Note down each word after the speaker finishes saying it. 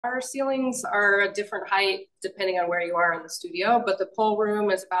Our ceilings are a different height depending on where you are in the studio, but the pole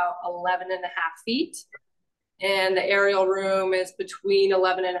room is about 11 and a half feet, and the aerial room is between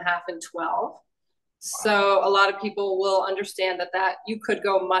 11 and a half and 12. So a lot of people will understand that you could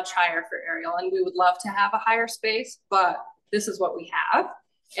go much higher for aerial, and we would love to have a higher space, but this is what we have.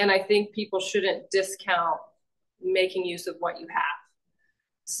 And I think people shouldn't discount making use of what you have.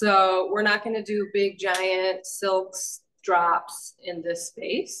 So we're not going to do big giant silks drops in this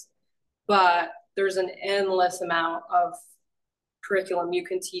space, but there's an endless amount of curriculum you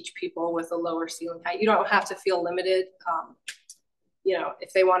can teach people with a lower ceiling height. You don't have to feel limited.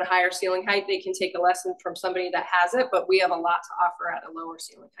 If they want a higher ceiling height, they can take a lesson from somebody that has it, but we have a lot to offer at a lower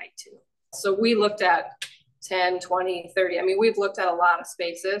ceiling height too. So we looked at 10, 20, 30. I mean, we've looked at a lot of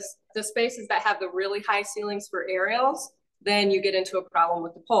spaces. The spaces that have the really high ceilings for aerials, then you get into a problem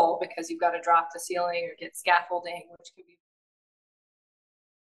with the pole because you've got to drop the ceiling or get scaffolding, which can be